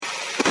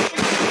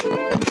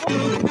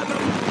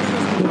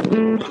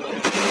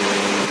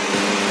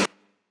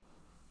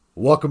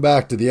Welcome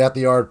back to the At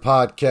the Yard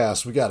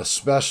podcast. We got a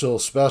special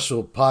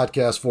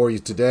podcast for you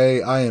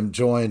today. I am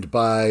joined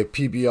by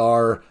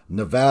PBR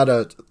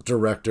Nevada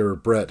Director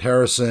Brett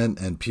Harrison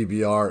and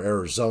PBR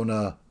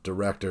Arizona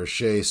Director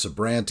Shea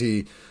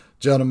Sbranti.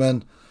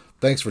 Gentlemen,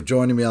 thanks for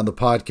joining me on the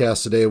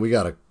podcast today. We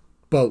got a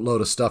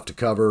boatload of stuff to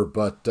cover,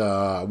 but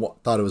I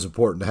thought it was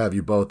important to have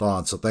you both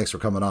on, so thanks for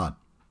coming on.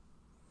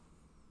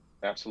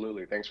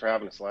 Absolutely. Thanks for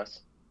having us,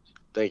 Les.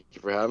 Thank you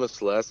for having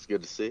us, Les.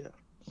 Good to see you.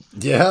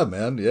 Yeah,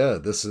 man. Yeah,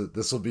 this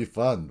will be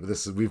fun.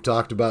 We've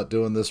talked about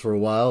doing this for a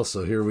while,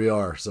 so here we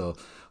are. So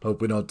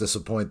hope we don't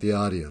disappoint the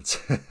audience.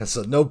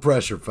 So no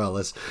pressure,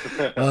 fellas.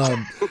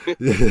 Yeah.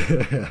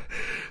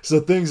 So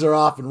things are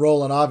off and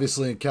rolling,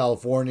 obviously in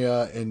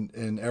California,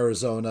 in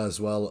Arizona, as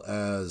well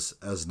as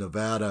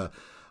Nevada.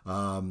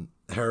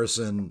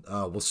 Harrison,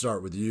 we'll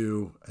start with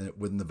you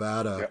with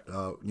Nevada.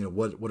 Yeah.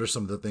 What are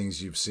some of the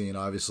things you've seen?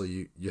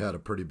 Obviously, you had a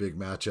pretty big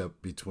matchup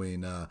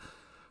between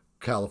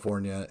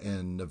California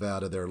and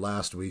Nevada there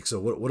last week. So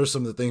what are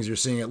some of the things you're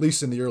seeing, at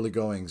least in the early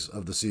goings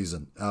of the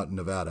season out in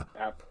Nevada?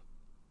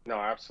 No,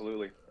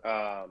 absolutely.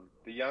 The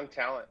young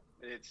talent,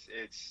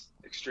 it's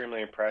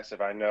extremely impressive.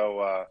 I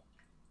know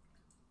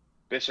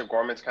Bishop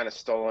Gorman's kind of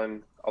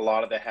stolen a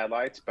lot of the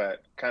headlights,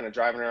 but kind of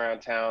driving around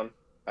town,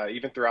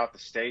 even throughout the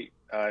state,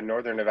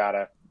 Northern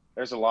Nevada,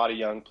 there's a lot of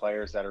young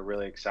players that are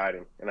really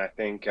exciting. And I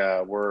think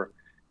we're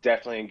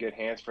definitely in good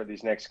hands for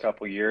these next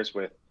couple of years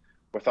with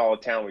all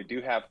the talent we do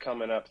have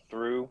coming up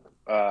through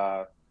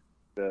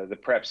the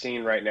prep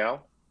scene right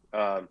now.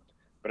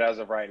 But as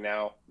of right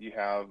now, you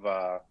have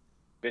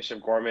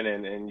Bishop Gorman,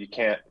 and you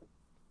can't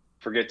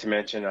forget to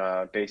mention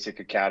Basic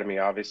Academy,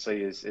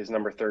 obviously, is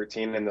number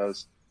 13 in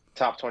those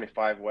top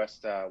 25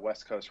 West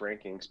Coast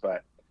rankings.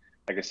 But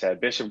like I said,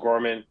 Bishop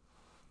Gorman,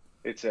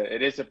 it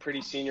is a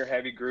pretty senior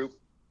heavy group.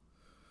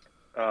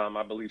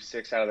 I believe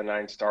 6 out of the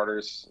 9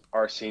 starters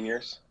are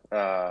seniors.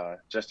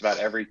 Just about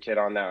every kid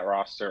on that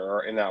roster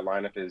or in that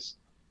lineup is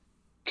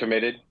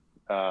committed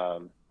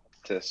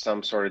to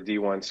some sort of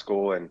D1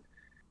 school, and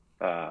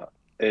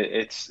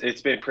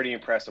it's been pretty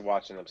impressive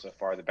watching them so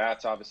far. The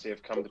bats obviously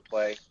have come to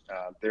play.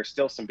 There's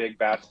still some big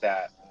bats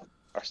that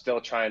are still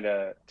trying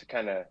to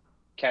kind of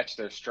catch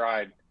their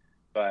stride,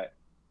 but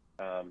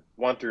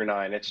 1 through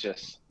 9,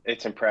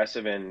 it's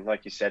impressive. And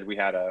like you said, we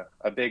had a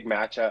big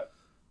matchup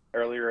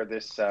earlier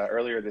this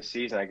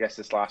season, I guess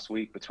this last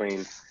week,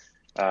 between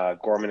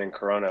Gorman and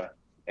Corona,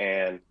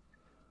 and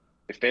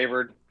it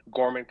favored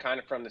Gorman kind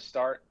of from the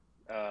start.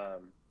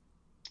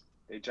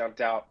 They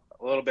jumped out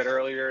a little bit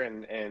earlier,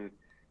 and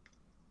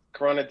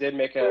Corona did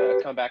make a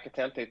comeback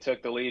attempt. They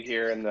took the lead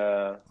here in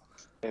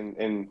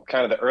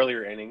kind of the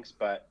earlier innings,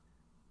 but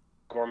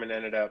Gorman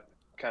ended up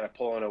kind of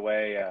pulling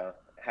away.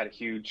 Had a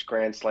huge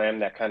grand slam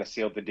that kind of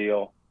sealed the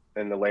deal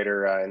in the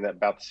later in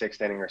about the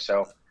 6th inning or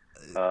so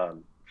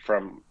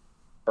from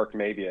Burke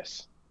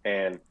Mabius,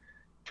 and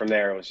from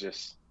there it was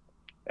just.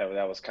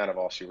 That was kind of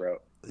all she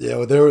wrote. Yeah,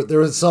 well, there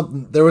was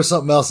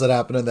something else that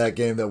happened in that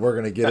game that we're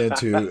going to get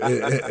into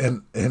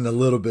in a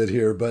little bit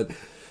here. But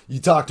you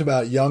talked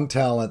about young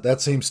talent. That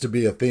seems to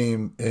be a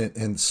theme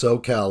in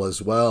SoCal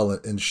as well.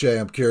 And Shea,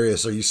 I'm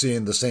curious, are you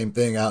seeing the same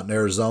thing out in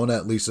Arizona,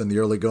 at least in the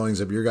early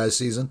goings of your guys'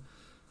 season?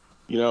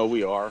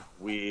 We are.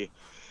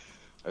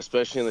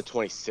 Especially in the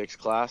 26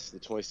 class. The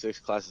 26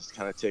 class has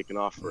kind of taken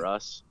off for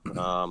us.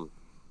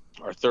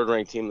 Our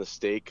third-ranked team in the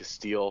state,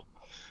 Castile.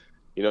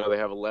 They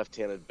have a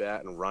left-handed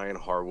bat, and Ryan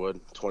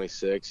Harwood,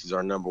 26. He's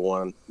our number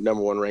one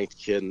ranked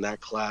kid in that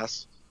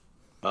class.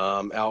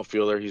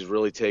 Outfielder, he's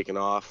really taken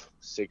off.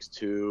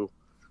 6'2",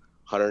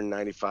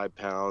 195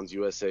 pounds,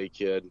 USA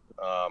kid.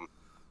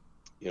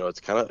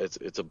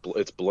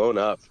 It's blown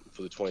up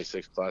for the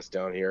 26 class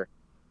down here.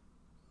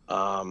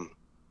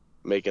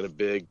 Making a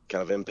big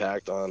kind of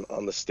impact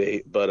on the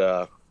state.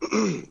 But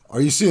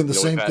are you seeing the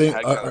same thing?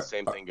 Had kind of the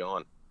same thing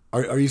going.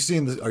 Are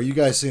you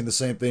guys seeing the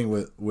same thing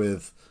with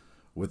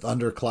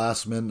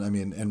underclassmen? I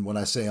mean, and when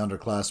I say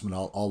underclassmen,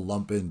 I'll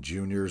lump in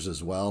juniors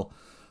as well.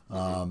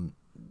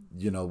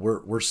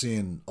 We're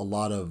seeing a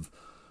lot of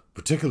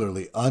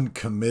particularly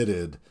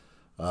uncommitted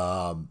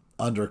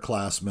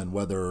underclassmen,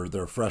 whether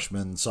they're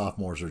freshmen,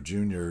 sophomores, or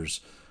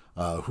juniors,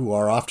 who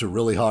are off to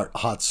really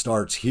hot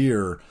starts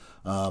here.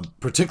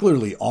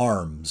 Particularly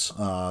arms.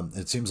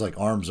 It seems like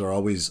arms are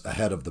always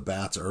ahead of the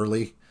bats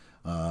early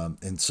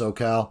in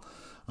SoCal.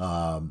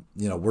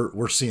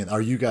 We're seeing.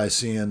 Are you guys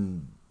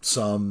seeing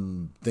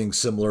something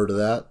similar to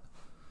that?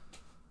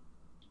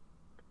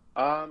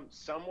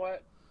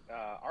 Somewhat.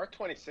 Our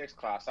 26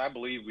 class, I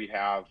believe we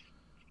have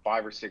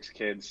 5 or 6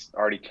 kids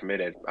already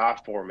committed.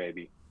 4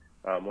 maybe.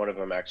 One of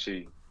them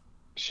actually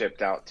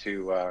shipped out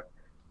to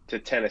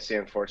Tennessee,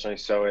 unfortunately.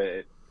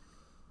 So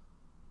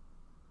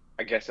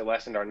I guess it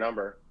lessened our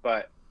number.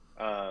 But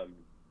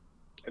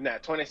in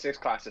that 26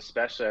 class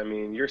especially, I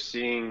mean, you're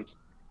seeing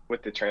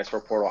with the transfer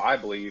portal, I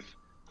believe,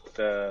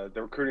 the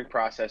recruiting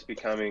process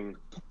becoming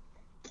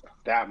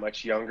that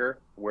much younger,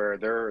 where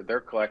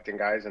they're collecting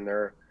guys and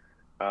they're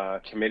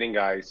committing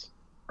guys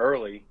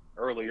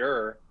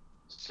earlier,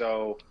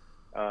 So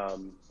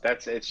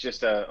it's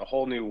just a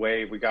whole new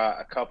wave. We got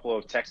a couple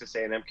of Texas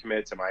A&M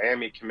commits, a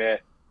Miami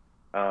commit.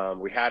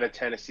 We had a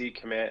Tennessee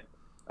commit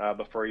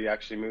before you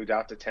actually moved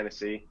out to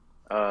Tennessee.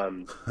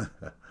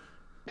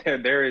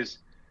 There is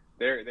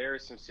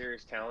some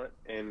serious talent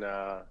in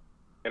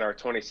our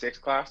 26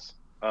 class,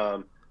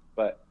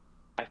 but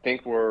I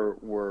think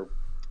we're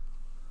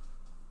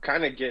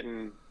kind of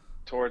getting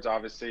towards,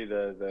 obviously,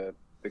 the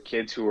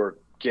kids who are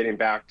getting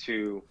back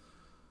to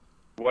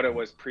what it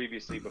was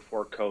previously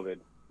before COVID.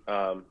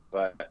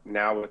 But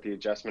now with the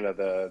adjustment of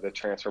the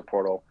transfer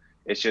portal,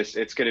 it's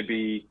going to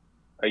be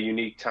a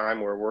unique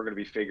time where we're going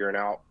to be figuring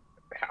out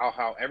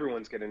how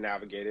everyone's going to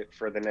navigate it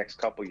for the next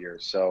couple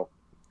years. So,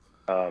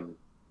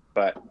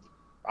 but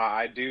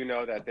I do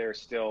know that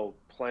there's still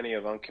plenty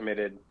of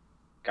uncommitted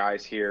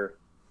guys here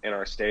in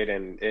our state,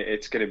 and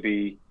it's going to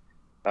be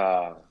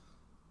a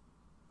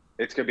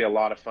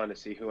lot of fun to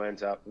see who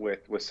ends up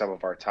with some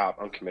of our top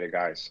uncommitted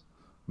guys.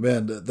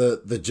 Man,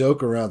 the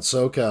joke around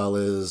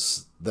SoCal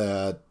is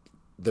that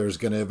there's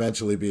going to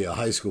eventually be a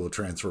high school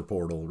transfer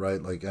portal,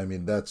 right? Like, I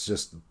mean, that's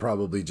just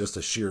probably just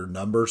a sheer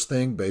numbers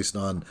thing based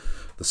on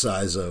the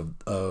size of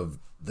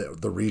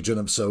the region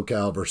of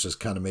SoCal versus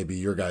kind of maybe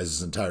your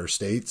guys' entire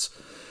states.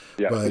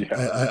 Yeah, but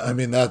yeah. I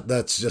mean,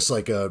 that's just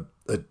like a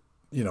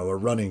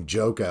running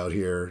joke out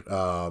here.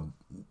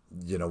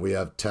 We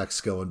have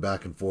texts going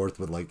back and forth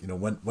with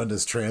when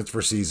does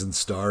transfer season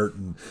start?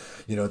 And,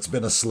 it's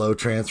been a slow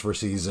transfer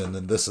season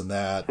and this and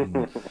that.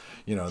 And,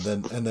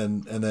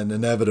 then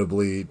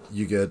inevitably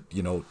you get,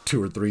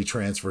 2 or 3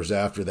 transfers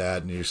after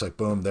that. And you're just like,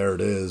 boom, there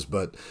it is.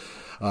 But,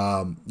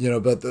 but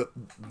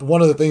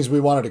one of the things we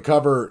wanted to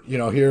cover,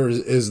 here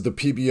is the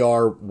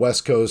PBR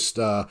West Coast,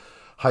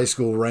 high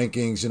school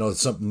rankings.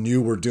 It's something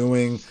new we're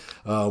doing.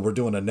 We're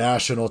doing a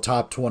national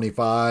top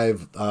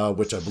 25,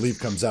 which I believe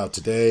comes out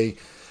today.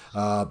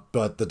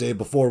 But the day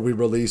before we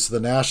release the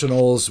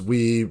nationals,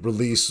 we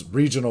release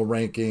regional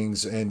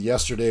rankings, and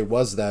yesterday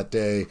was that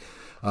day.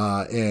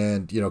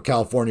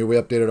 California, we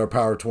updated our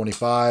Power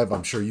 25.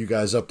 I'm sure you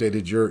guys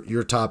updated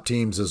your top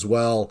teams as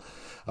well.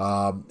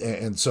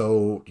 And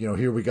so,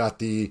 here we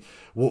got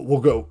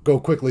we'll go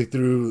quickly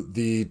through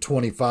the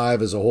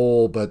 25 as a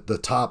whole, but the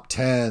top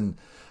 10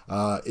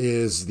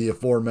 is the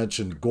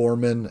aforementioned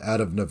Gorman out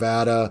of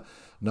Nevada.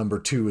 Number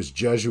 2 is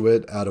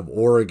Jesuit out of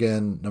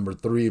Oregon. Number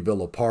 3,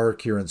 Villa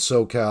Park here in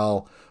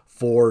SoCal.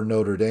 4,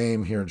 Notre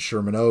Dame here in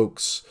Sherman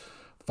Oaks.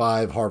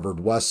 5, Harvard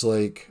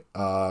Westlake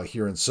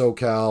here in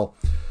SoCal.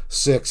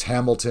 6,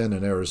 Hamilton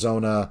in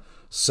Arizona.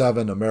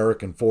 7,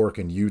 American Fork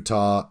in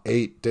Utah.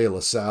 8, De La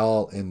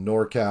Salle in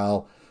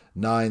NorCal.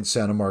 9,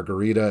 Santa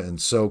Margarita in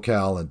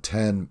SoCal. And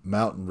 10,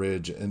 Mountain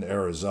Ridge in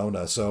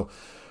Arizona. So,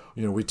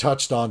 we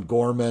touched on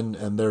Gorman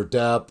and their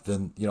depth,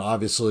 and,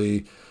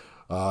 obviously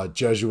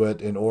Jesuit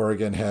in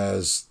Oregon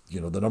has, the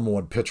number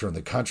 1 pitcher in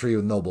the country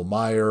with Noble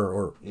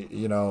Meyer,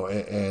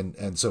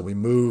 and so we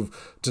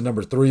move to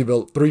number 3,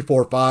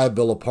 4, 5,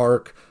 Villa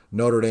Park,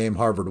 Notre Dame,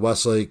 Harvard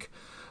Westlake.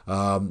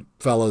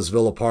 Fellas,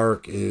 Villa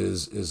Park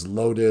is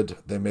loaded.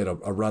 They made a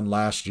run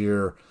last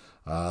year.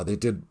 They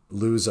did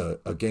lose a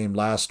game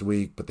last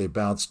week, but they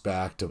bounced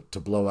back to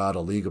blow out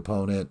a league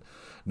opponent.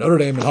 Notre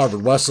Dame and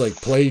Harvard Westlake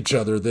play each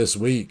other this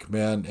week,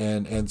 man,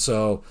 and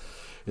so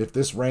if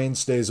this rain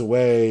stays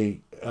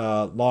away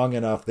long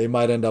enough, they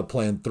might end up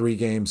playing 3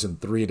 games in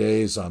 3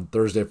 days on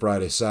Thursday,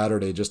 Friday,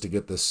 Saturday just to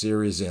get this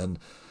series in,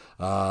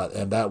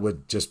 and that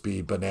would just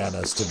be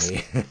bananas to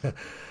me.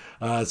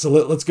 So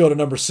let's go to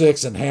number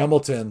 6 in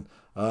Hamilton,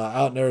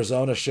 out in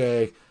Arizona.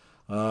 Shea,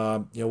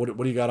 what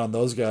do you got on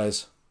those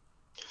guys?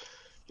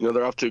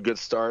 They're off to a good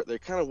start. They're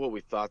kind of what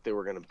we thought they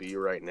were going to be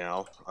right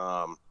now.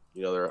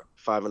 They're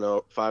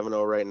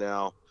 5-0 right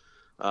now.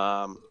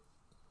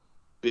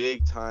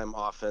 Big time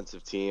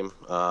offensive team,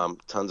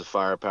 tons of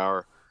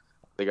firepower.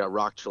 They got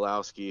Rock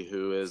Chalowski,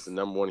 who is the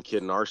number 1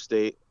 kid in our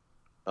state.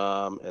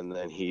 And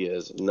then he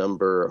is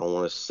number,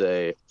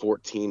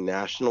 14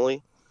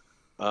 nationally.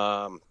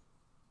 The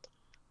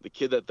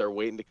kid that they're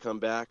waiting to come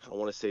back, I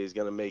want to say he's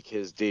going to make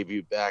his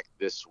debut back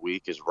this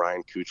week, is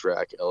Ryan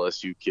Kutrak,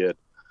 LSU kid.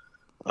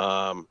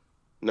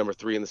 Number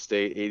 3 in the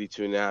state,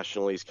 82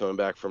 nationally. He's coming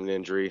back from an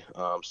injury.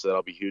 So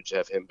that'll be huge to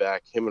have him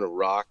back. Him and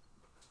Rock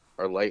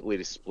are likely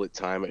to split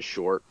time at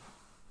short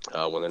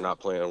when they're not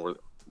playing. We're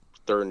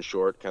 3rd and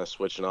short, kind of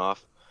switching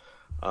off.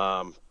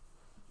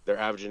 They're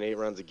averaging 8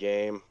 runs a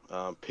game.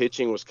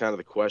 Pitching was kind of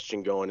the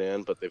question going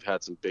in, but they've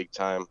had some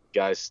big-time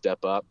guys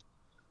step up.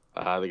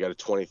 They got a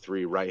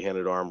 23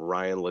 right-handed arm,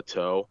 Ryan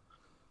Leteau.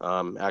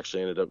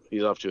 Actually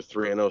he's off to a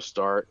 3-0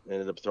 start,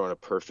 ended up throwing a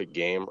perfect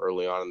game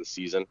early on in the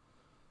season.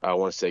 I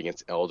want to say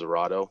against El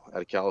Dorado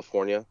out of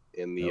California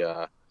in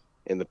the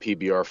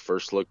PBR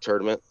First Look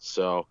tournament.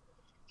 So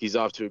he's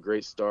off to a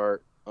great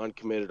start.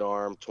 Uncommitted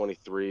arm,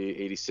 23,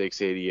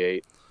 86,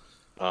 88.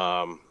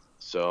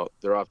 So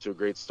they're off to a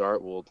great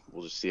start. We'll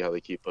just see how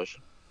they keep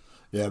pushing.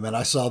 Yeah, man,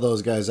 I saw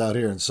those guys out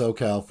here in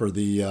SoCal for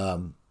the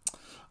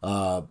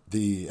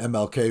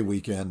MLK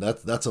weekend.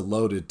 That's a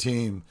loaded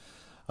team.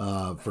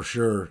 for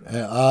sure.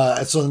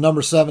 So the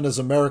number 7 is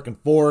American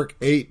Fork,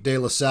 8 De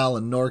La Salle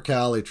and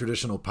NorCal, a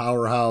traditional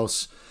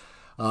powerhouse.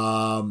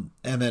 And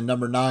then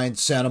number 9,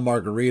 Santa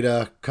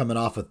Margarita, coming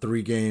off a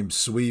 3-game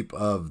sweep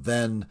of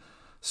then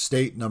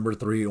state number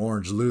 3,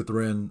 Orange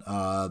Lutheran.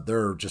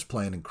 They're just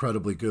playing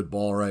incredibly good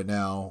ball right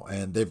now,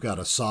 and they've got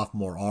a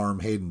sophomore arm,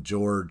 Hayden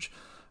George,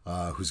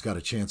 who's got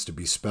a chance to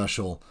be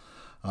special.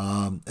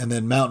 And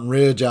then Mountain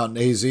Ridge out in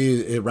AZ,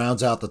 it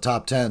rounds out the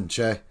top 10,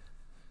 Shea.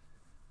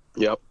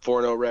 Yep,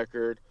 4-0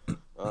 record.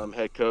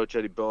 Head coach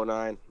Eddie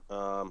Bonine.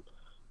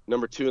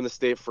 Number 2 in the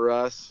state for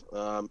us.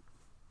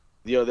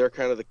 They're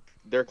kind of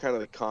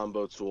the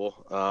combo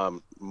tool. I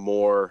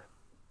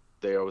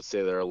would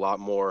say they're a lot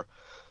more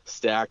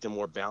stacked and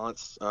more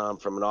balanced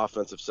from an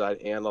offensive side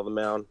and on the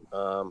mound.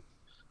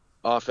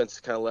 Offense is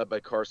kind of led by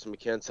Carson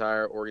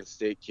McIntyre, Oregon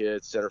State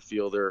kid, center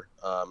fielder,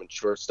 and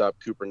shortstop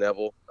Cooper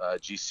Neville,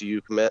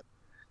 GCU commit.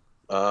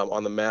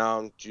 On the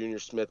mound, Junior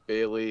Smith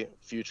Bailey,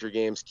 future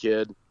games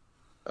kid.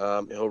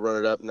 He'll run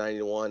it up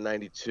 91,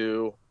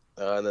 92.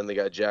 And then they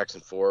got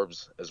Jackson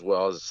Forbes as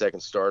well as a second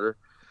starter.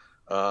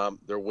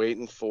 They're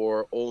waiting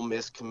for Ole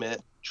Miss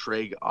commit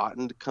Trey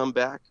Otten to come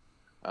back.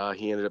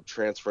 He ended up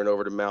transferring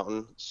over to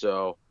Mountain,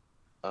 so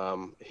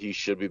he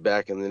should be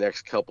back in the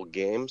next couple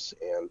games,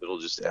 and it'll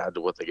just add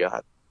to what they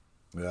got.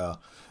 Yeah,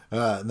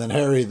 and then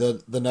Harry,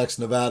 the next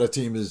Nevada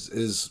team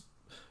is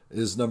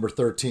number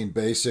 13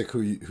 Basic,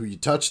 who you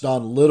touched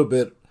on a little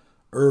bit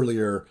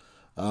earlier.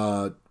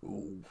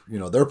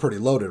 They're pretty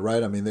loaded,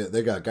 right? I mean,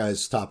 they got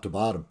guys top to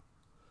bottom.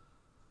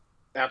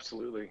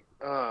 Absolutely.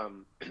 I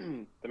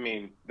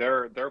mean,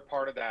 they're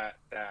part of that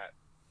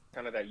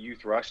kind of that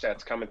youth rush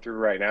that's coming through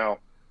right now.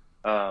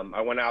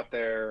 I went out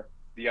there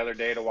the other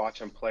day to watch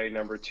them play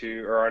number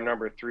 2 or our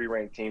number 3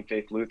 ranked team,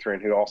 Faith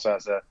Lutheran, who also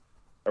has a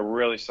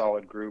really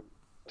solid group,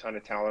 ton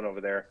of talent over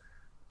there.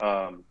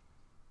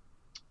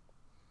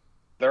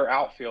 Their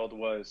outfield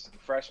was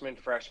freshman,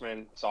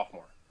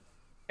 sophomore,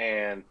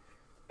 and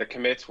the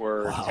commits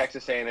were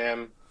Texas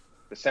A&M.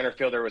 The center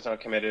fielder was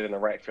uncommitted, and the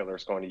right fielder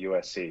was going to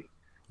USC.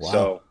 Wow.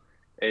 So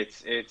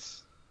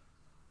it's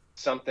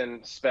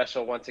something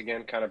special once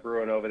again, kind of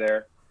brewing over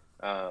there.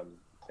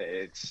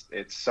 It's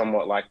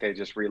somewhat like they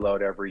just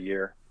reload every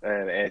year,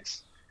 and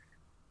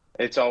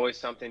it's always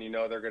something,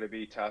 they're going to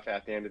be tough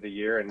at the end of the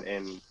year.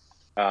 And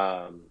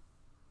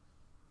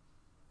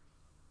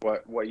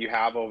what you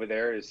have over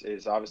there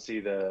is obviously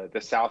the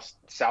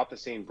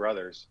Southacene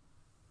brothers,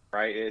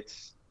 right?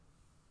 It's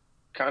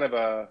kind of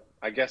a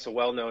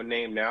well-known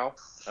name now.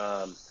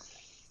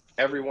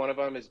 Every one of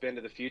them has been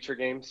to the future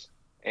games,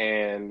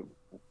 and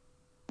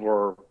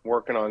we're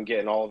working on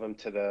getting all of them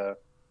to the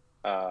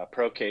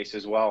ProCase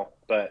as well.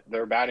 But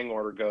their batting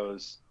order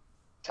goes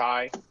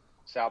Ty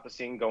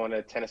Southacene going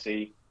to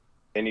Tennessee.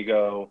 Then you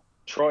go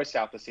Troy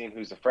Southacene,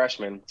 who's a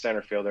freshman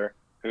center fielder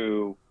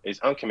who is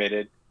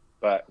uncommitted,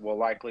 but will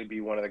likely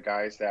be one of the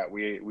guys that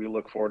we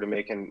look forward to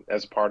making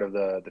as part of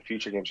the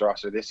future games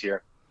roster this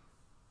year.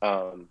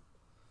 And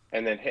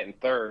then hitting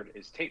third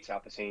is Tate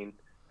Southacene,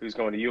 who's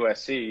going to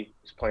USC,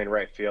 who's playing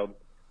right field.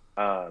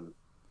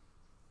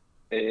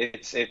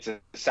 It's a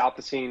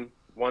Southacene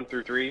 1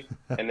 through 3,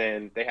 and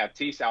then they have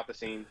T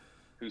Southacene,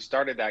 who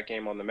started that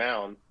game on the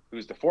mound,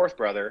 who's the 4th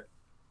brother,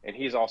 and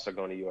he's also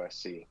going to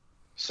USC.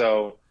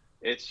 So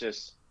it's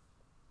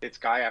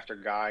guy after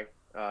guy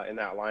in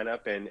that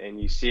lineup,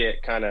 and you see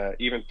it kind of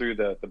even through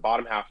the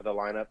bottom half of the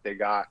lineup. They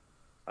got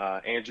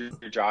Andrew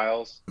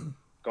Giles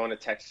going to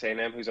Texas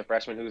A&M, who's a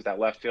freshman, who's that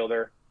left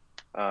fielder.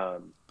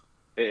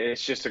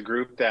 It's just a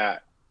group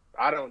that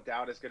I don't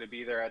doubt is going to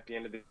be there at the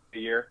end of the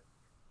year.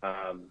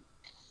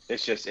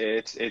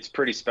 It's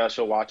pretty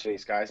special watching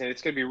these guys, and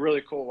it's going to be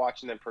really cool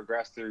watching them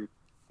progress through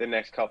the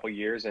next couple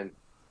years and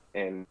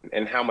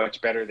how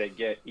much better they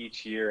get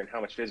each year, and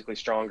how much physically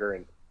stronger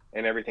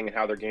and everything, and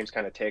how their games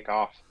kind of take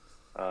off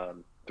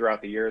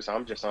throughout the years.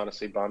 I'm just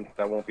honestly bummed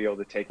that I won't be able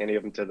to take any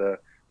of them to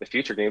the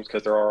future games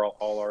because they're all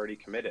already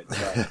committed.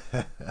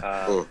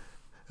 But,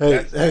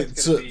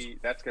 that's going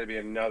to be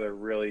another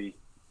really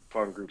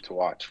fun group to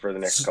watch for the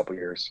next couple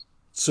years.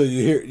 So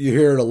you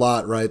hear it a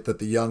lot, right? That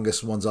the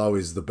youngest one's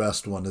always the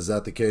best one. Is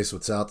that the case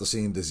with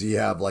Southacene? Does he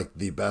have like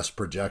the best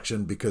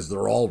projection because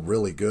they're all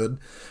really good?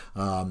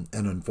 And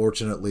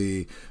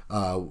unfortunately,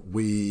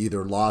 we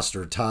either lost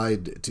or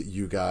tied to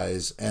you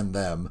guys and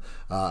them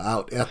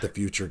out at the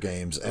future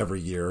games every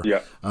year.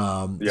 Yeah.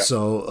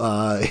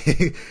 So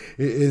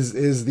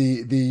is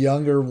the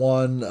younger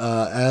one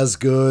as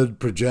good?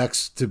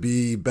 Projects to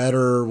be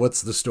better?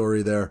 What's the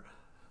story there?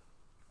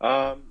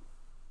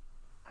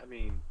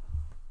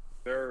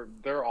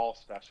 They're all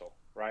special,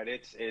 right?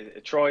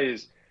 Troy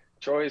is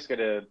going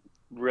to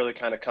really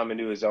kind of come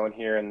into his own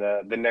here in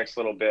the next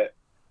little bit,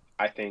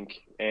 I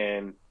think.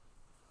 And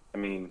I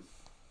mean,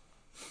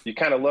 you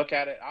kind of look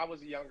at it. I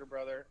was a younger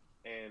brother,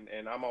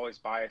 and I'm always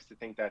biased to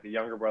think that the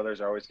younger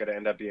brothers are always going to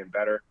end up being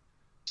better.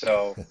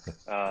 So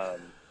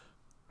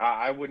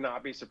I would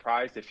not be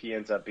surprised if he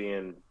ends up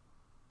being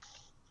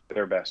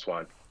their best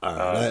one.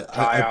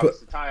 Ty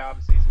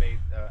obviously has made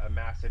a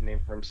massive name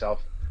for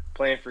himself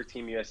playing for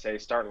Team USA,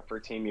 starting for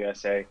Team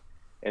USA.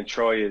 And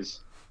Troy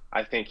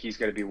I think he's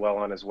going to be well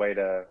on his way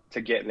to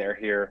getting there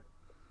here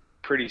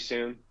pretty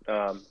soon.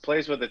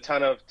 Plays with a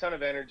ton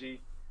of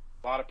energy,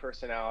 a lot of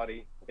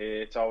personality.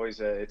 It's always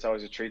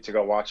a treat to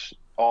go watch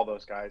all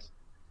those guys.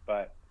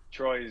 But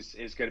Troy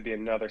is going to be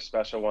another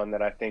special one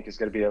that I think is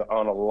going to be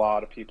on a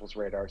lot of people's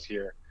radars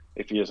here,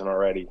 if he isn't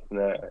already,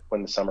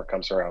 when the summer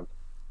comes around.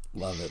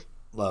 Love it.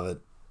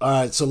 All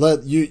right, so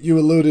you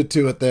alluded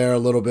to it there a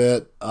little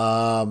bit.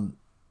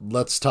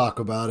 Let's talk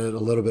about it a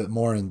little bit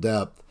more in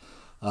depth.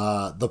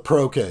 The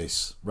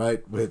ProCase,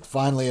 right? We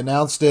finally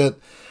announced it.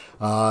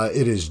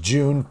 It is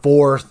June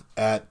 4th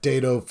at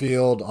Dedeaux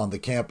Field on the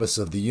campus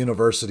of the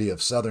University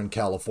of Southern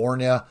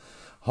California,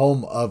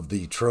 home of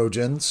the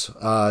Trojans.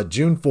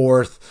 June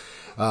 4th.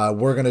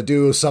 We're going to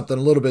do something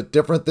a little bit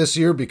different this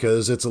year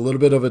because it's a little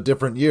bit of a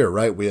different year,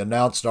 right? We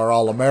announced our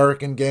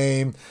All-American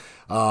game,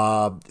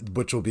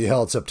 which will be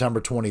held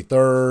September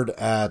 23rd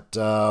at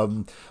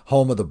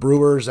home of the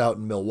Brewers out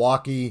in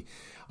Milwaukee.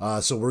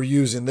 So we're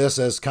using this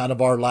as kind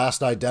of our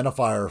last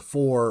identifier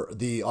for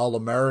the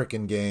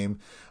All-American game.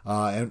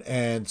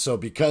 And so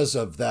because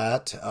of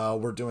that,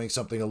 we're doing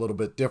something a little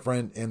bit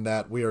different in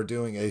that we are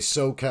doing a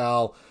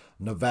SoCal,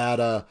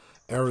 Nevada,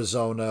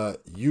 Arizona,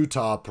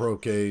 Utah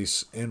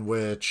ProCase in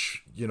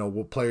which,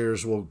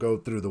 players will go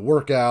through the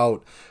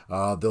workout.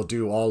 They'll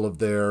do all of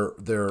their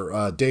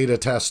data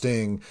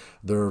testing,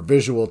 their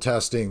visual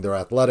testing, their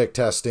athletic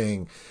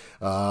testing.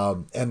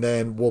 And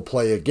then we'll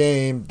play a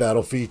game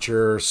that'll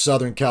feature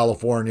Southern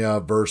California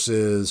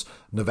versus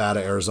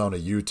Nevada, Arizona,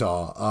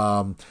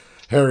 Utah.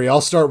 Harry,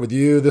 I'll start with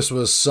you. This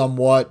was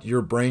somewhat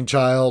your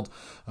brainchild.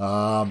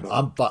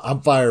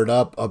 I'm fired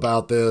up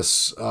about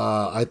this.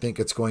 I think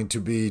it's going to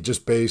be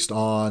just based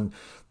on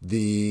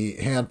the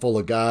handful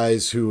of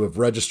guys who have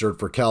registered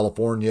for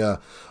California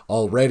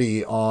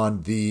already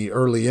on the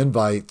early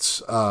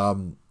invites.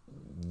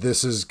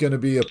 This is going to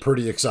be a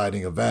pretty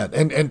exciting event.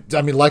 And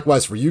I mean,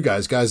 likewise for you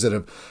guys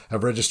that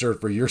have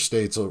registered for your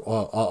states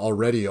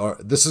already.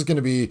 This is going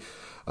to be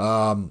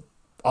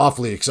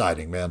awfully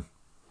exciting, man.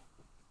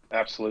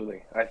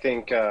 Absolutely. I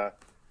think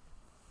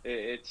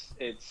it's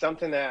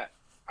something that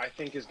I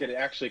think is going to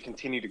actually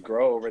continue to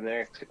grow over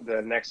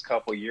the next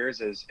couple of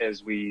years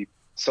as we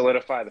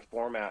solidify the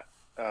format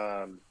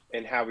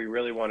and how we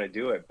really want to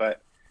do it.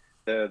 But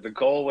the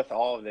goal with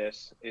all of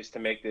this is to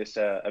make this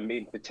a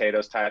meat and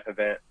potatoes type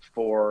event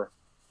for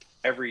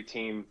every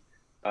team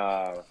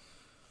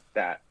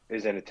that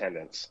is in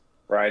attendance,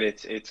 right?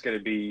 It's going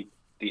to be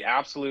the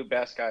absolute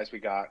best guys we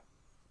got,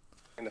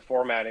 and the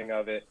formatting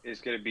of it is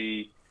going to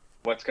be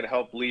what's going to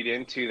help lead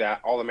into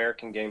that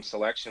All-American game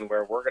selection,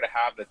 where we're going to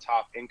have the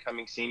top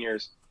incoming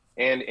seniors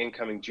and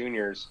incoming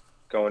juniors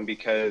going,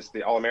 because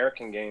the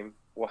All-American game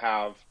will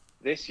have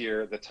this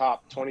year the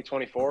top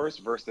 2024s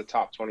versus the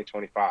top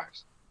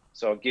 2025s.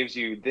 So it gives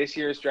you this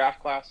year's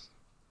draft class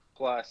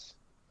plus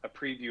a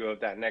preview of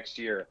that next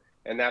year.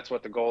 And that's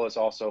what the goal is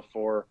also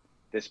for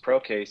this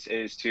ProCase,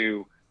 is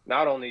to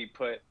not only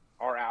put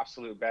our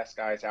absolute best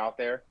guys out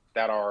there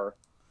that are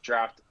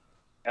draft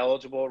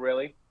eligible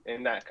really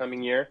in that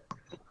coming year,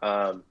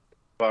 but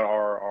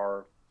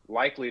are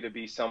likely to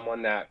be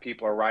someone that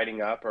people are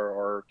writing up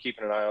or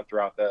keeping an eye on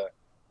throughout the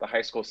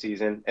high school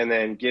season, and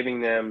then giving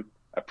them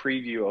a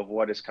preview of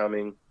what is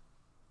coming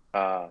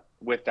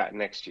with that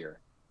next year.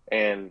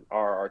 And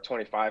our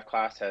 25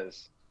 class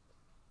has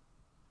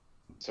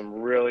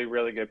some really,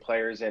 really good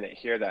players in it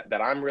here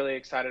that I'm really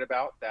excited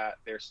about, that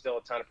there's still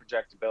a ton of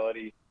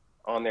projectability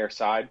on their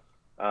side,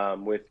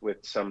 with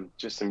some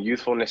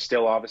youthfulness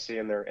still obviously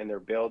in their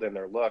build and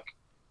their look.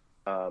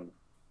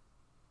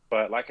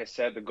 But like I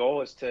said, the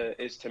goal is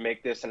to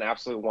make this an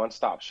absolute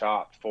one-stop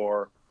shop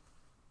for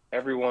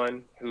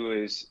everyone who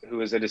is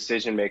a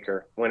decision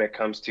maker when it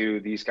comes to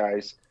these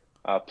guys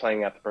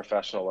playing at the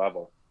professional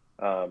level.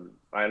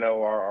 I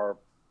know our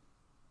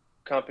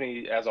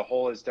company as a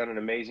whole has done an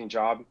amazing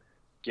job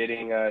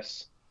getting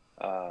us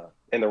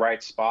in the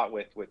right spot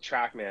with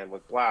TrackMan,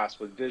 with Blast,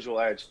 with Visual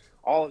Edge.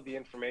 All of the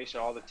information,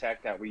 all the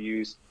tech that we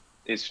use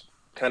is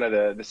kind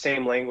of the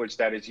same language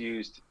that is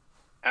used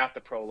at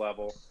the pro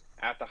level,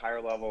 at the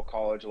higher level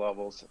college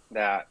levels,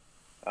 that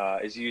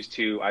is used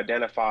to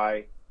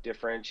identify,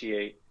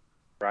 differentiate,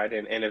 right,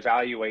 and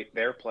evaluate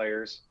their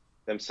players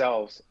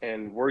themselves.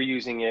 And we're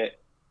using it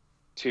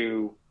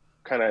to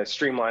kind of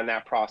streamline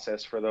that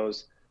process for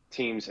those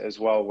teams as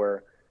well,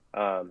 where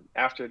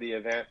after the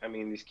event, I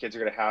mean, these kids are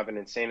going to have an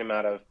insane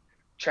amount of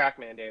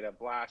TrackMan data,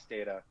 Blast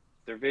data.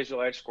 Their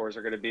visual edge scores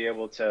are going to be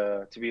able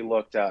to be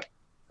looked up.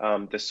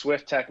 The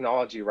Swift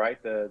technology,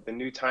 right, the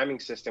new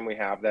timing system we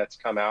have that's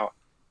come out,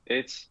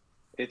 it's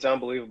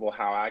unbelievable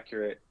how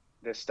accurate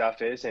this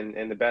stuff is.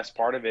 And the best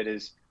part of it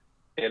is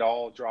it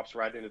all drops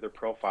right into their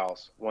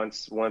profiles.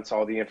 Once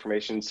all the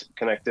information's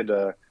connected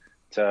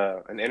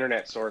to an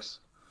internet source,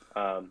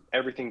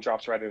 everything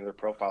drops right into their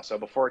profile. So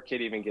before a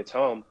kid even gets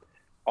home,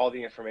 all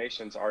the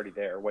information's already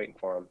there waiting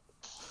for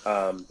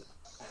them.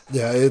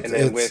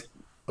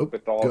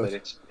 With all of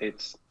it,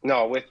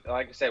 with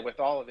like I said, with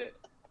all of it,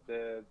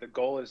 the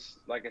goal is,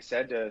 like I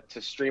said,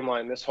 to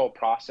streamline this whole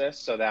process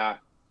so that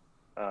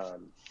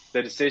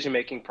the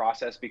decision-making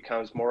process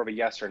becomes more of a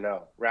yes or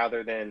no,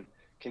 rather than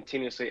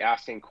continuously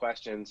asking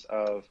questions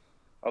of,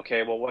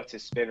 okay, well, what's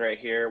his spin rate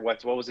here?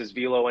 What was his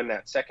velo in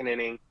that second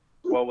inning?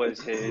 What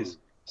was his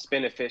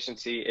spin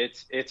efficiency?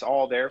 It's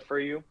all there for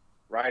you,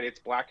 right? It's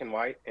black and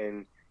white,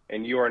 and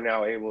you are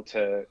now able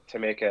to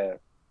make an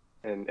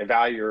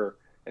evaluate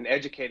an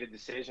educated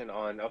decision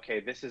on, okay,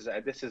 this is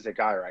a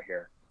guy right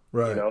here,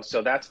 Right. You know.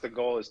 So that's the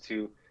goal, is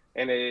to,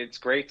 and it's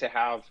great to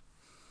have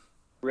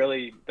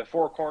really the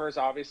four corners,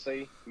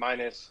 obviously,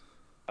 minus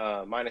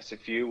a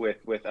few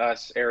with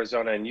us,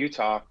 Arizona and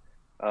Utah,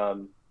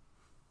 kind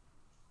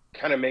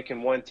of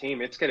making one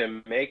team. It's going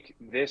to make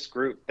this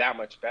group that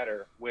much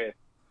better with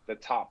the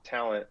top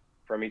talent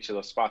from each of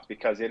those spots,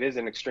 because it is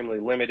an extremely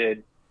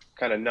limited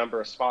kind of number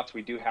of spots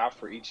we do have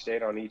for each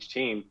state on each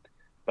team,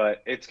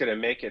 but it's going to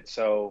make it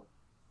so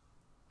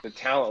the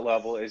talent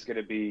level is going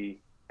to be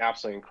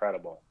absolutely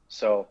incredible.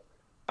 So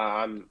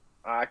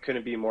I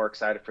couldn't be more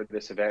excited for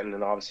this event, and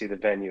then obviously the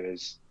venue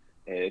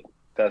it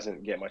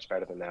doesn't get much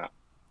better than that.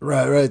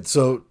 Right.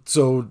 So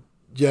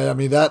yeah, I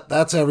mean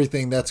that's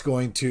everything that's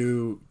going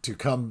to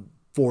come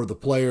for the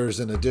players,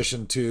 in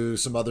addition to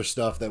some other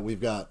stuff that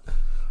we've got,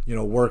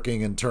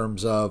 working in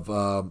terms of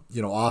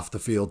off the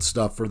field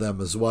stuff for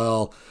them as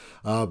well.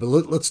 But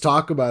let's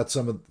talk about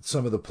some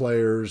of the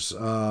players,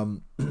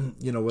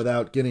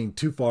 without getting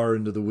too far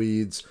into the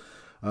weeds.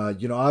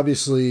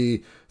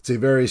 Obviously it's a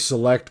very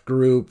select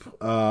group.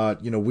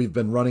 We've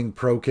been running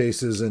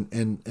ProCases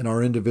in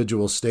our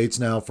individual states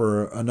now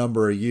for a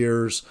number of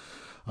years.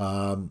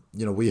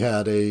 We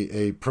had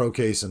a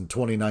ProCase in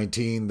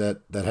 2019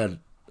 that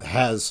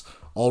has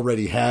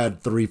already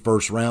had 3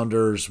 first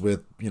rounders,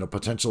 with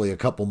potentially a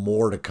couple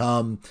more to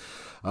come.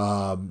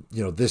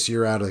 This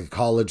year out of the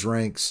college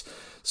ranks.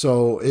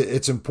 So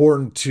it's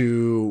important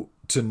to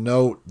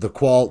note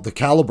the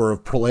caliber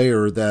of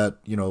player that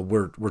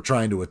we're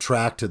trying to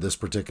attract to this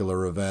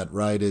particular event,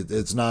 right?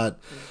 It's not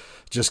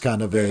just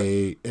kind of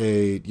a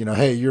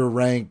hey, you're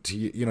ranked,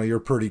 you're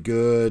pretty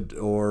good,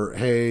 or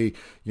hey,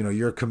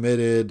 you're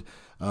committed,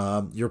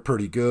 you're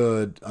pretty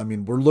good. I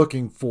mean, we're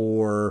looking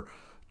for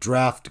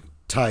draft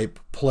type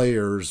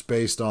players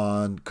based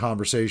on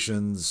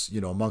conversations,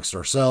 amongst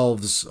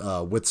ourselves,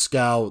 with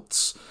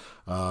scouts,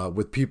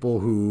 with people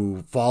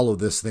who follow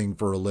this thing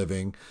for a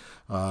living.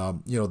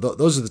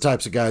 Those are the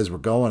types of guys we're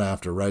going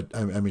after, right?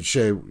 I mean,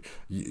 Shea,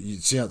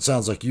 it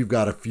sounds like you've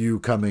got a few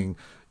coming,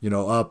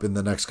 up in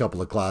the next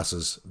couple of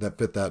classes that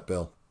fit that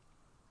bill.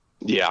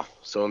 Yeah.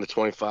 So in the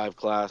 25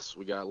 class,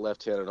 we got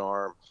left-handed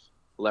arm,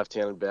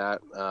 left-handed bat,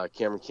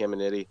 Cameron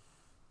Caminiti,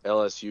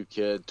 LSU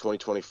kid,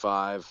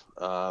 2025,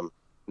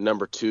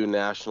 number 2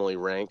 nationally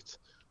ranked,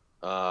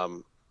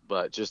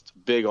 but just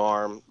big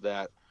arm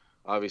that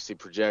obviously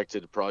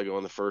projected to probably go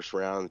in the first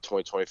round,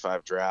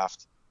 2025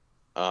 draft.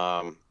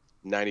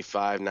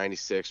 95,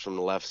 96 from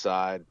the left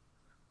side,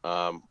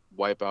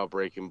 wipeout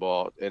breaking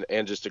ball,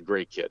 and just a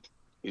great kid.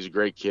 He's a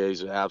great kid.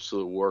 He's an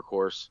absolute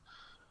workhorse.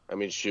 I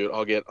mean, shoot,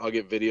 I'll get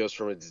videos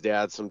from his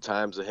dad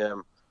sometimes of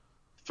him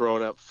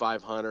throwing up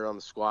 500 on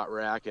the squat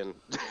rack and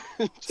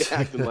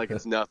acting like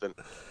it's nothing.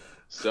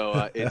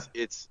 So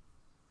it's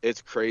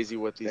crazy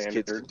what these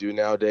kids can do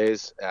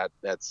nowadays at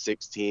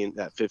 15,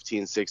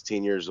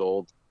 16 years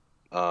old.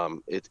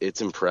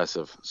 It's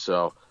impressive.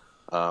 So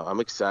I'm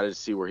excited to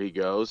see where he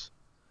goes.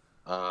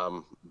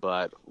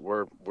 But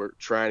we're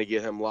trying to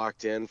get him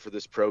locked in for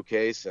this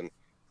ProCase, and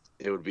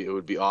it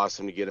would be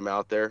awesome to get him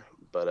out there.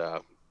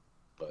 But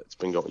it's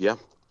been going, yeah.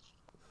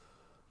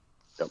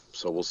 Yep.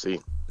 So we'll see.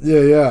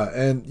 Yeah.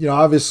 And,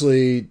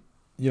 obviously,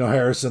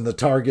 Harrison, the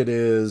target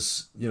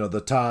is,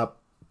 the top,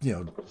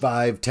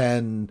 5,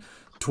 10,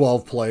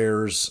 12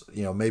 players,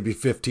 maybe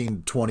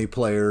 15, 20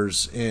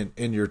 players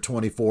in your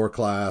 24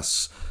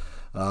 class,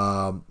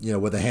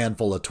 with a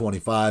handful of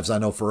 25s. I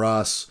know for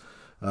us,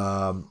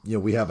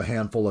 we have a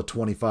handful of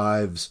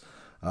 25s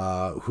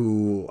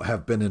who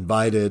have been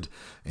invited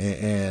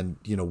and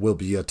will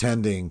be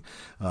attending,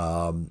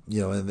 and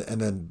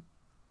then,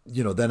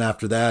 then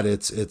after that,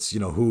 it's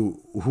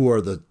who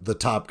are the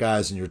top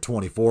guys in your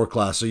 24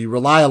 class. So you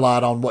rely a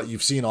lot on what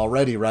you've seen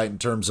already, right, in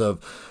terms of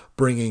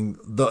bringing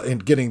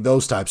and getting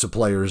those types of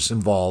players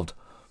involved.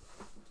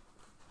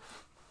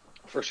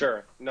 For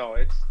sure. No,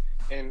 it's,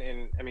 and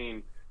I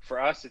mean, for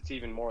us, it's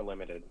even more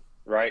limited,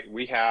 right?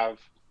 We have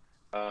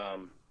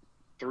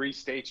 3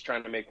 states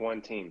trying to make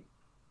one team,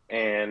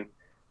 and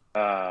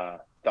the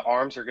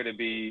arms are going to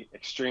be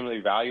extremely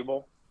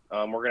valuable.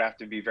 We're going to have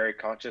to be very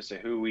conscious of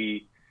who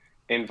we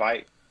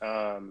invite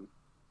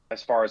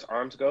as far as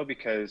arms go,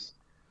 because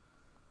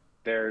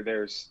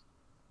there's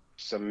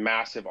some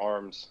massive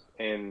arms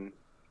in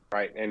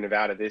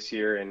Nevada this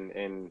year, and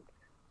in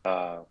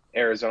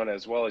Arizona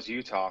as well as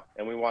Utah,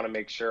 and we want to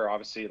make sure,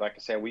 obviously, like I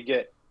said, we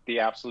get the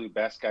absolute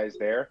best guys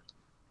there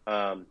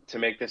to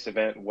make this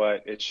event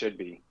what it should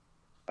be.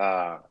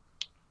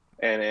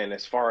 And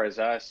as far as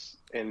us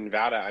in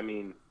Nevada, I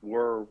mean,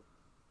 we're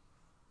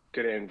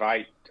going to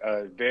invite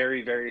a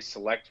very, very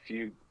select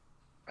few,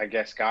 I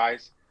guess,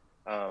 guys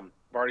I've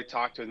already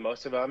talked with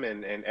most of them,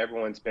 and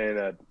everyone's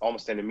been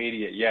almost an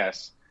immediate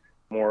yes,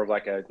 more of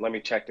like a let me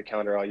check the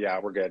calendar. Oh yeah,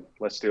 we're good.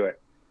 Let's do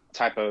it.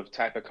 Type of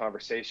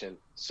conversation.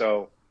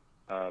 So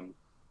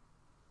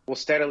we'll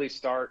steadily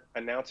start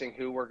announcing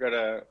who we're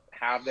gonna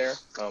have there.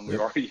 We've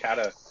already had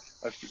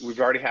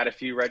a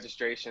few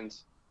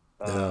registrations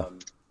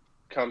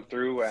come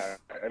through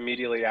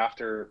immediately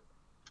after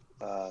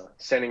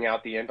sending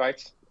out the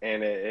invites,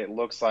 and it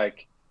looks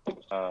like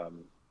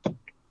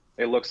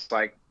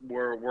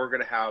we're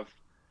gonna have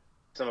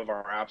some of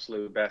our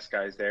absolute best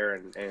guys there,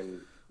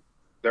 and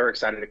they're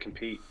excited to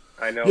compete.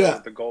 I know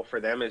the goal for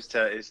them is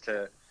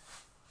to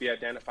be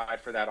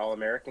identified for that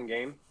All-American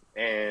game,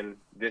 and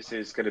this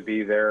is going to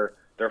be their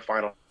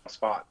final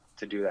spot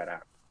to do that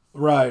at.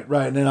 Right.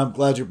 And I'm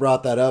glad you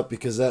brought that up,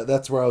 because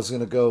that's where I was going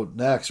to go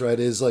next, right?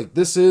 Is like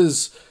this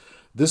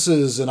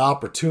is an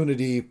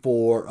opportunity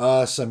for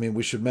us. I mean,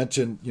 we should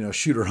mention,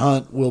 Shooter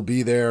Hunt will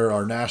be there,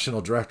 our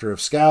national director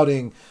of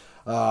scouting.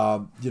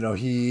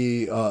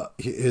 He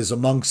is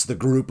amongst the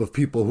group of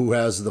people who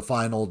has the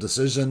final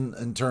decision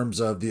in terms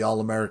of the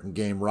All-American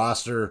game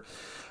roster.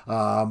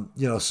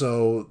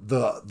 So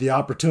the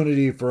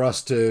opportunity for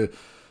us to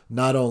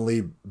not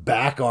only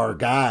back our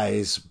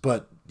guys,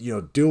 but,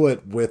 do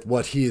it with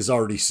what he has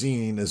already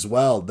seen as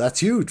well. That's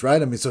huge,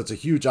 right? I mean, so it's a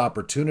huge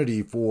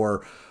opportunity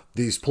for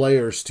these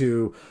players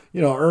to,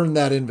 earn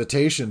that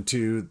invitation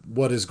to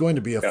what is going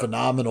to be a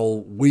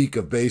phenomenal week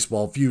of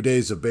baseball, few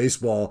days of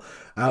baseball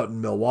out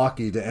in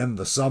Milwaukee to end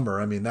the summer.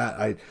 I mean,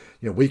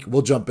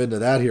 we'll jump into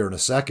that here in a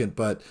second,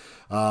 but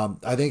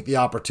I think the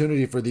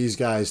opportunity for these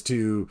guys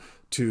to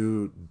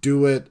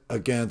do it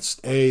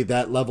against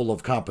that level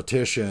of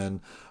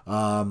competition,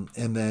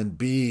 and then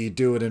B,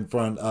 do it in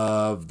front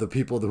of the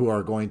people who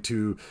are going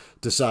to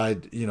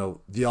decide,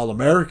 the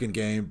All-American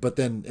game. But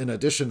then in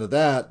addition to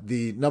that,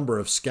 the number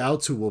of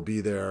scouts who will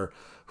be there,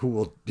 who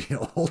will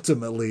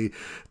ultimately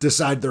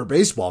decide their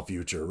baseball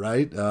future,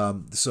 right? I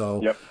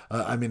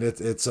mean,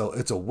 it's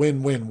a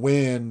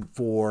win-win-win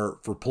for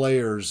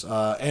players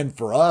and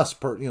for us,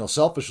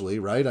 selfishly,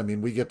 right? I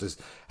mean, we get to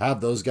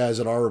have those guys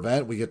at our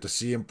event. We get to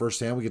see them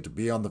firsthand. We get to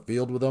be on the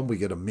field with them. We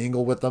get to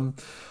mingle with them,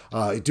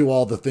 do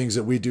all the things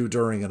that we do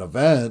during an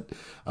event.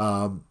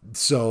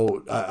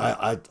 So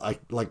I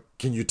like.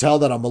 Can you tell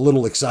that I'm a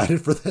little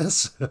excited for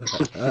this?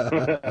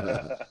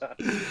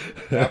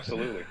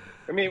 Absolutely.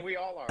 I mean, we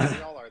all are.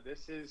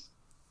 This is,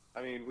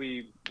 I mean,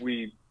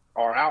 we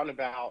are out and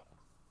about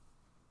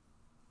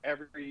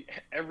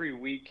every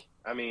week.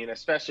 I mean,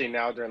 especially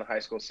now during the high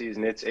school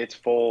season, it's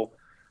full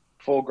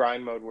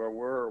grind mode where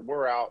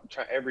we're out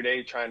every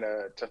day trying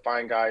to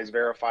find guys,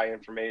 verify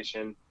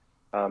information,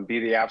 be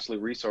the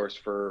absolute resource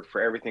for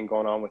everything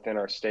going on within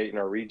our state and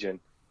our region.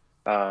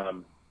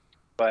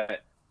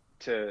 But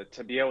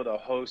to be able to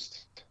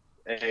host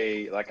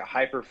a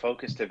hyper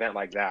focused event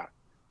like that,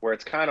 where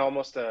it's kind of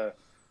almost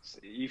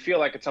you feel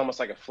like it's almost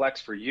like a flex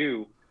for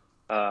you,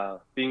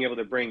 being able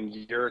to bring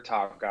your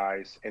top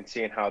guys and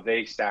seeing how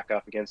they stack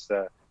up against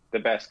the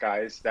best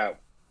guys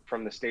that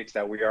from the states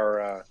that we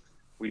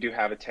do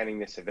have attending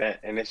this event.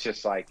 And it's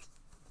just like,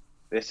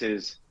 this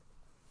is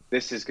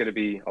going to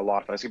be a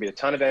lot of fun. It's going to be a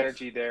ton of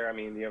energy there. I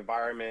mean, the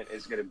environment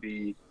is going to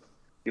be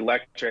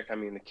electric. I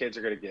mean, the kids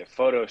are going to get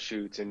photo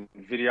shoots and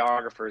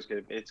videographers.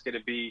 It's going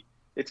to be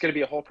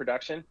a whole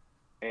production.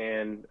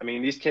 And I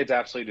mean, these kids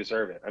absolutely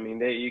deserve it. I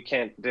mean, you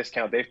can't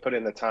discount. They've put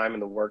in the time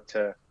and the work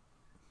to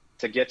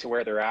get to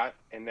where they're at,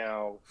 and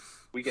now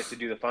we get to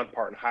do the fun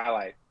part and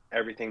highlight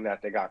everything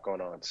that they got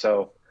going on.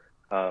 So,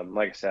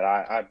 like I said,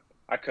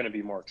 I couldn't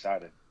be more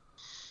excited.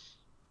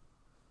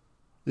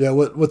 Yeah,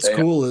 what's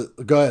cool is,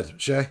 go ahead,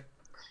 Shea.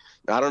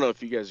 I don't know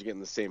if you guys are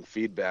getting the same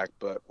feedback,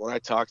 but when I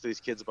talk to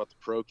these kids about the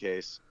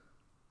ProCase,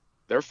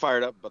 they're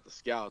fired up about the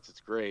scouts. It's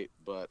great,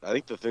 but I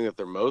think the thing that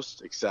they're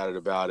most excited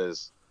about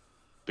is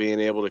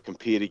being able to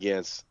compete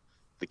against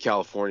the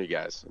California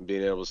guys and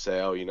being able to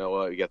say, oh, you know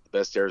what, we got the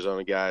best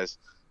Arizona guys,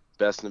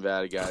 best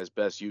Nevada guys,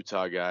 best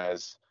Utah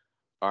guys.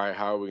 All right,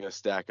 how are we going to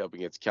stack up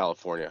against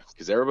California?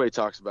 Because everybody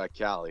talks about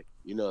Cali,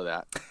 you know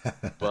that.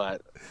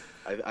 But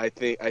I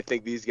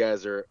think these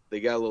guys they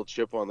got a little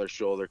chip on their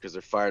shoulder because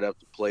they're fired up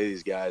to play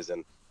these guys,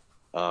 and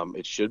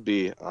it should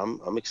be.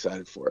 I'm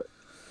excited for it.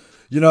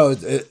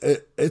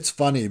 It's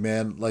funny,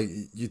 man. Like,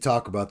 you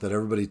talk about that.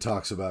 Everybody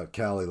talks about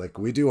Cali. Like,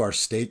 we do our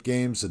state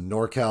games in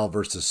NorCal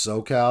versus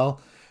SoCal,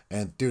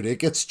 and dude, it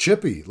gets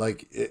chippy.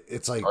 Like,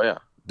 it's like, oh, yeah.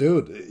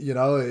 Dude,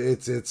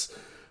 it's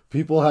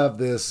people have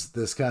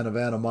this kind of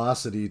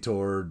animosity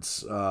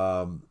towards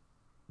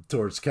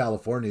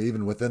California,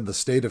 even within the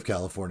state of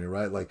California,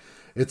 right? Like,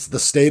 it's the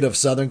state of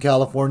Southern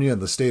California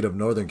and the state of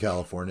Northern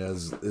California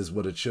is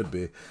what it should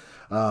be.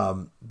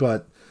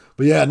 But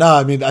yeah, no,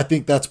 I mean, I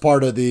think that's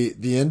part of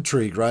the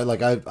intrigue, right?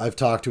 Like, I've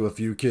talked to a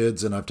few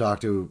kids, and I've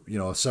talked to,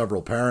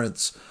 several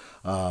parents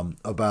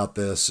about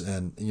this,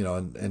 and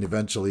and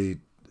eventually,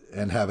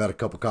 and have had a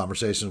couple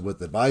conversations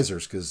with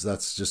advisors, because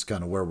that's just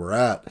kind of where we're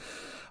at,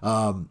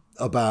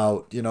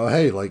 about,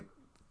 hey, like,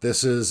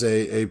 this is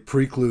a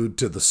prelude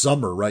to the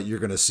summer, right? You're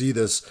going to see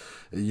this,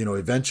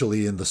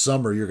 eventually in the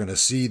summer, you're going to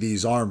see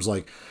these arms.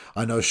 Like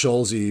I know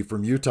Schulze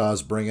from Utah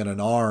is bringing an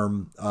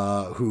arm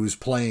who's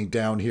playing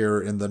down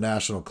here in the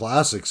National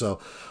Classic. So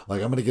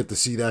like I'm going to get to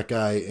see that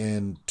guy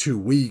in 2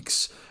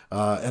 weeks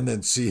and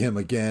then see him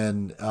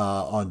again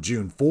on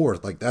June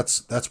 4th. Like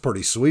that's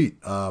pretty sweet.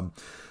 And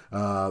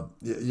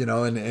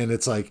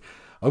it's like,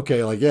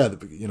 okay, like, yeah,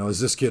 is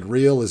this kid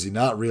real? Is he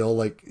not real?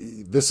 Like,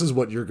 this is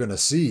what you're going to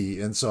see.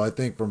 And so I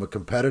think from a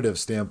competitive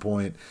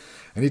standpoint,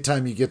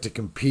 anytime you get to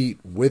compete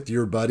with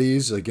your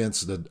buddies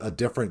against a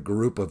different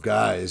group of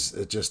guys,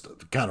 it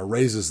just kind of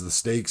raises the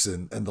stakes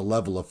and the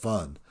level of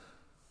fun.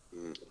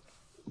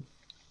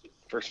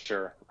 For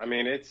sure. I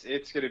mean, it's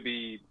going to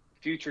be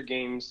future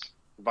games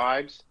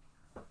vibes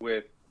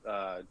with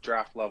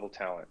draft level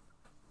talent,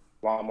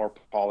 a lot more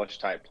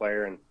polished type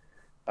player. And,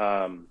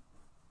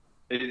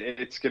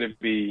 it's going to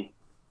be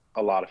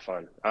a lot of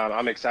fun.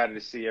 I'm excited to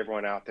see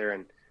everyone out there,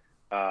 and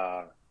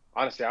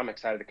honestly, I'm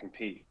excited to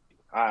compete.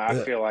 I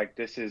feel like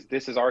this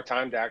is our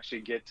time to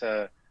actually get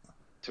to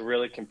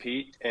really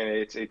compete, and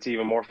it's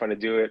even more fun to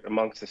do it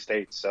amongst the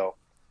states. So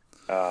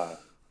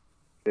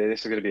this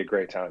is going to be a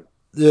great time.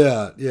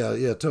 Yeah,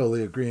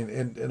 totally agree.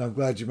 And I'm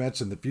glad you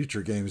mentioned the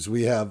future games.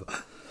 We have,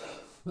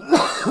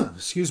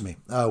 excuse me,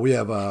 we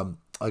have a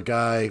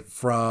guy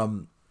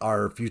from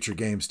our future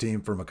games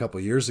team from a couple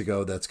of years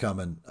ago that's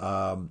coming,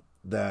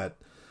 that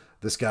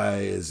this guy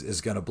is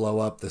going to blow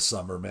up this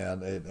summer,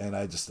 man. And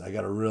I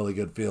got a really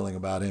good feeling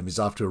about him. He's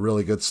off to a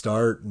really good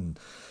start, and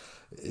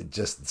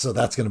so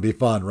that's going to be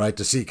fun, right?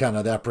 To see kind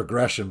of that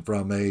progression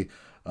from a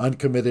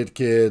uncommitted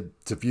kid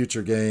to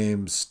future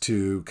games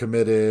to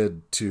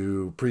committed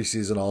to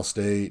preseason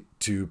All-State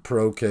to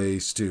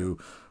ProCase to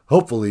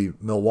hopefully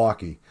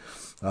Milwaukee.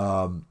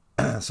 So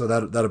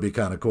that'll be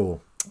kind of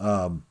cool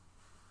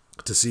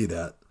to see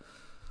that.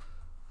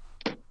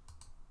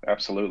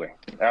 Absolutely.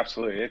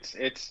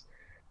 It's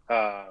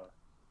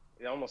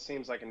it almost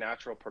seems like a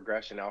natural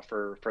progression now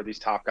for these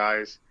top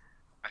guys.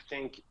 I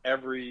think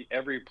every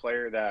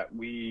player that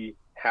we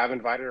have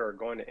invited or are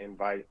going to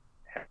invite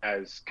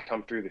has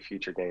come through the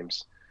future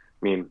games.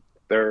 I mean,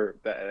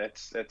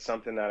 that's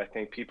something that I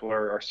think people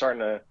are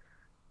starting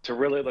to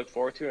really look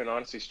forward to and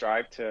honestly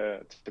strive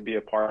to be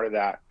a part of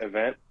that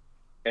event.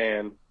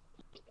 And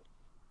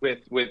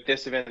with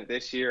this event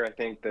this year, I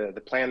think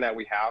the plan that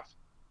we have,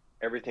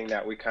 everything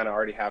that we kind of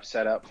already have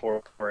set up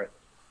for it,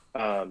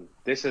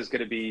 this is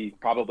going to be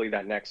probably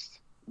that next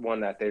one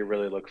that they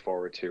really look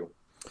forward to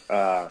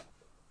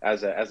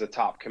as a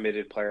top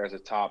committed player, as a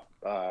top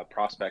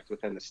prospect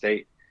within the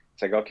state.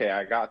 It's like, okay,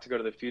 I got to go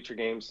to the future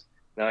games.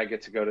 Now I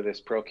get to go to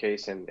this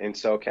ProCase in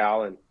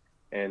SoCal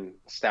and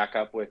stack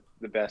up with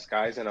the best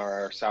guys in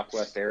our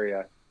Southwest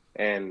area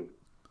and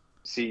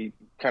see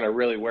kind of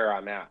really where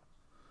I'm at.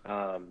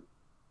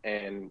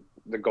 And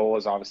the goal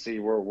is obviously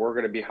we're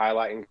going to be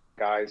highlighting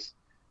guys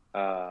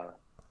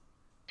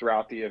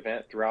throughout the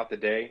event, throughout the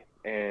day.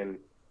 And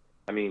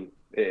I mean,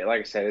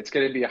 like I said, it's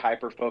going to be a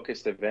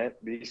hyper-focused event.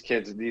 These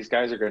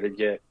guys are going to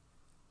get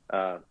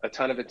a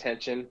ton of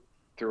attention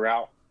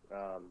throughout,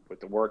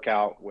 with the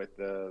workout, with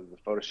the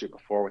photo shoot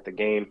before, with the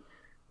game.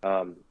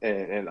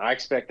 And I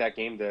expect that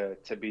game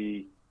to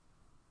be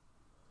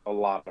a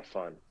lot of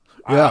fun.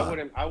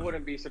 Yeah. I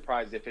wouldn't be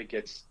surprised if it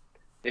gets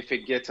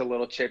a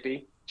little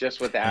chippy, just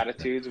with the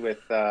attitudes, with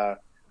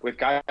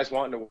guys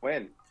wanting to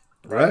win.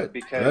 Right.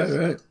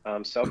 Because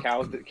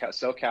SoCal's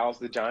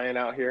the giant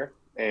out here,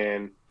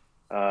 and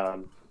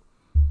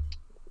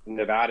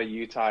Nevada,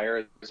 Utah,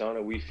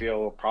 Arizona, we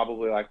feel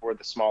probably like we're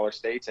the smaller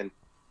states, and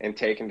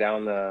taking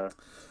down the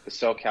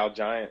SoCal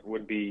giant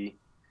would be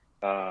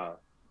it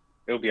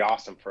would be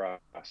awesome for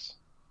us.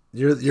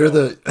 You're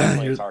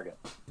the target.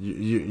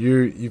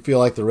 You feel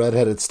like the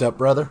redheaded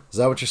stepbrother? Is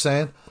that what you're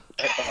saying?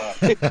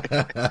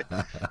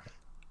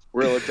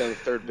 We're looking at the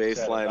third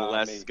baseline, and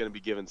Les is going to be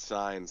giving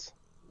signs.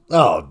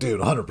 Oh, dude,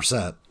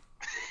 100%.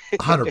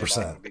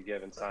 100%. Be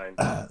giving signs.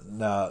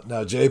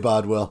 No,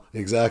 J-Bod will.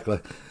 Exactly.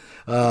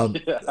 All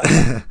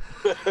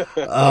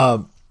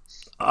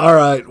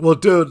right. Well,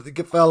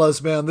 dude,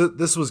 fellas, man,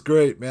 this was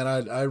great, man.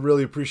 I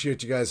really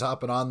appreciate you guys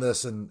hopping on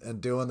this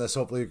and doing this.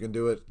 Hopefully you can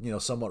do it,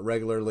 somewhat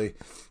regularly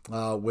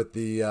with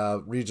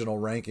the regional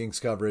rankings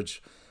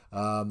coverage.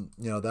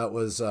 That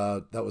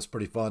was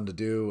pretty fun to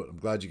do. I'm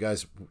glad you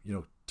guys,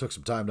 took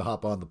some time to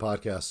hop on the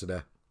podcast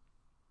today.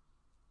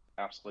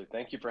 Absolutely.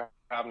 Thank you for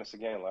having us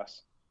again,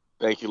 Les.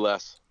 Thank you,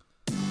 Les.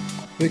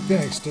 Big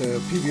thanks to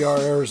PBR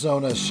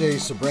Arizona's Shea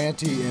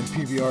Sbranti and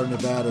PBR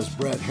Nevada's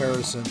Brett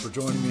Harrison for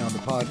joining me on the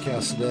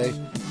podcast today.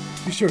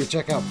 Be sure to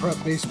check out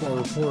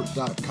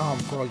PrepBaseballReport.com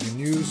for all your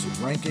news,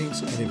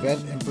 rankings, and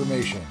event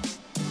information.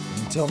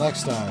 And until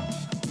next time,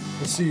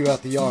 we'll see you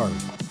at the yard.